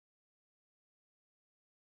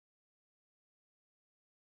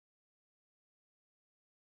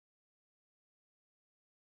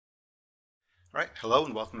All right, hello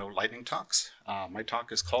and welcome to Lightning Talks. My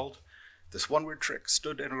talk is called This One Word Trick,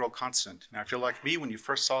 Stood Integral Constant. Now, if you're like me, when you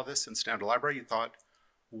first saw this in Standard Library, you thought,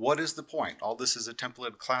 what is the point? All this is a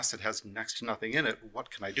templated class that has next to nothing in it.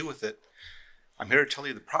 What can I do with it? I'm here to tell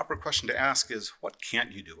you the proper question to ask is, what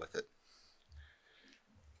can't you do with it?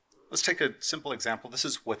 Let's take a simple example. This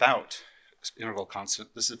is without integral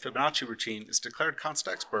constant. This is a Fibonacci routine. It's declared const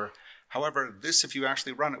expr. However, this, if you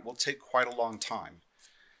actually run it, will take quite a long time.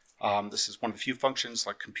 This is one of the few functions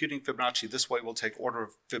like computing Fibonacci this way will take order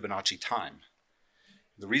of Fibonacci time.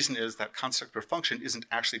 The reason is that const expr function isn't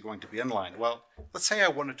actually going to be inline. Well, let's say I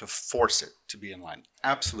wanted to force it to be inline.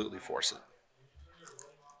 Absolutely force it.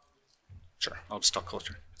 Sure, I'll just talk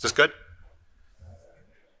closer. Is this good?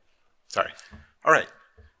 Sorry. All right,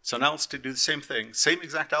 so now let's do the same thing, same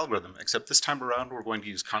exact algorithm, except this time around we're going to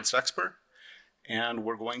use const expr. And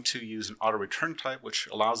we're going to use an auto return type, which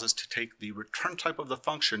allows us to take the return type of the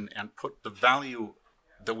function and put the value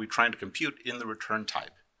that we're trying to compute in the return type.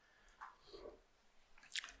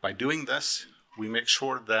 By doing this, we make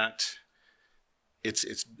sure that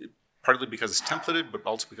it's partly because it's templated, but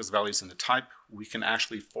also because the value is in the type, we can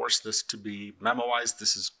actually force this to be memoized.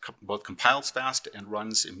 This is both compiles fast and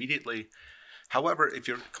runs immediately. However, if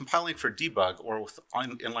you're compiling for debug or with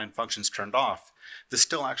inline functions turned off, this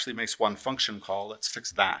still actually makes one function call. Let's fix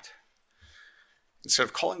that. Instead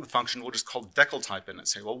of calling the function, we'll just call decal type in and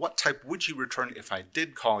say, well, what type would you return if I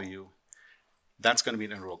did call you? That's going to be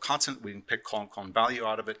an integral constant. We can pick call and value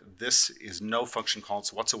out of it. This is no function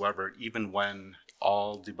calls whatsoever, even when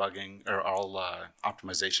all debugging or all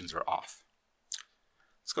optimizations are off.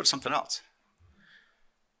 Let's go to something else.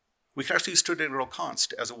 We can actually use stood integral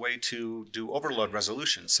const as a way to do overload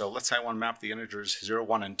resolution. So let's say I want to map the integers 0,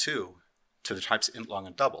 1, and 2 to the types int, long,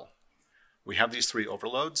 and double. We have these three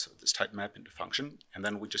overloads, this type map into function, and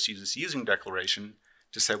then we just use this using declaration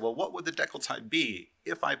to say, well, what would the decal type be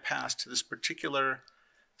if I passed this particular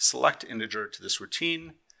select integer to this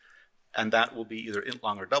routine, and that will be either int,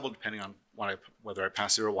 long, or double, depending on whether I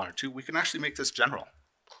pass 0, 1, or 2. We can actually make this general.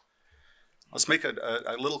 Let's make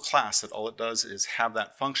a little class that all it does is have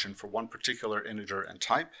that function for one particular integer and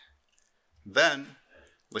type. Then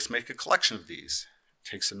let's make a collection of these. It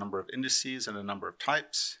takes a number of indices and a number of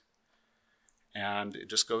types, and it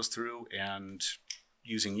just goes through and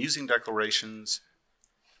using declarations,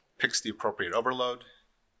 picks the appropriate overload.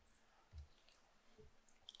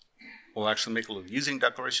 We'll actually make a little using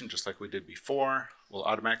declaration just like we did before. We'll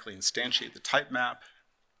automatically instantiate the type map,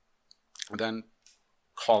 and then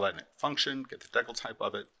call that function, get the decal type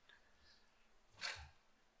of it.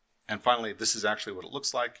 And finally, this is actually what it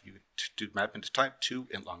looks like. You do map into type to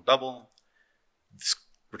int, long, double. This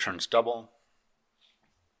returns double.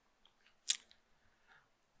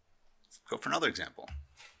 Let's go for another example.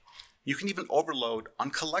 You can even overload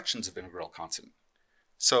on collections of integral constant.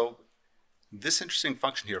 So this interesting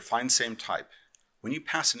function here, find same type, when you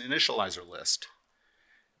pass an initializer list,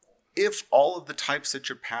 if all of the types that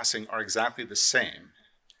you're passing are exactly the same,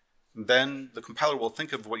 then the compiler will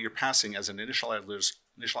think of what you're passing as an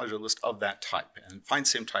initializer list of that type, and find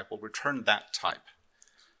same type will return that type.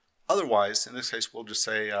 Otherwise, in this case, we'll just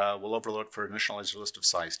say we'll overload for an initializer list of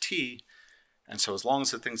size t, and so as long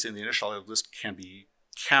as the things in the initializer list can be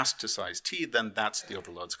cast to size t, then that's the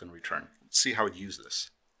overload it's going to return. Let's see how we use this.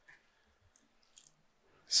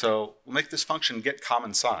 So we'll make this function get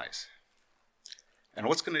common size, and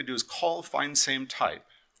what's going to do is call find same type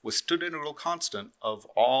with stood integral constant of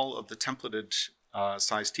all of the templated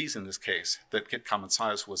size t's in this case that get common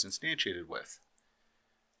size was instantiated with.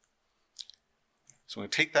 So I'm going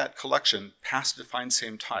to take that collection, pass it to find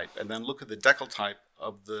same type, and then look at the decal type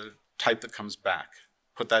of the type that comes back.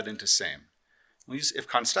 Put that into same. We'll use if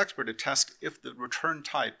const expr to test if the return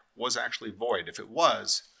type was actually void. If it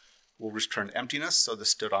was, we'll return emptiness, so the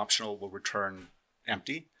stood optional will return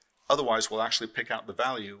empty. Otherwise, we'll actually pick out the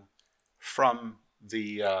value from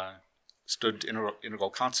the stood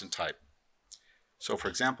integral constant type. So for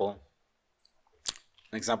example,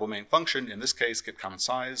 an example main function, in this case, get common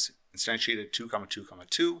size, instantiated 2, 2,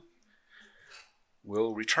 2,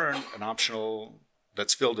 will return an optional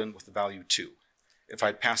that's filled in with the value 2. If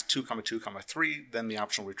I'd passed 2, 2, 3, then the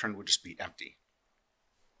optional return would just be empty.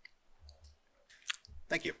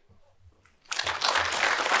 Thank you.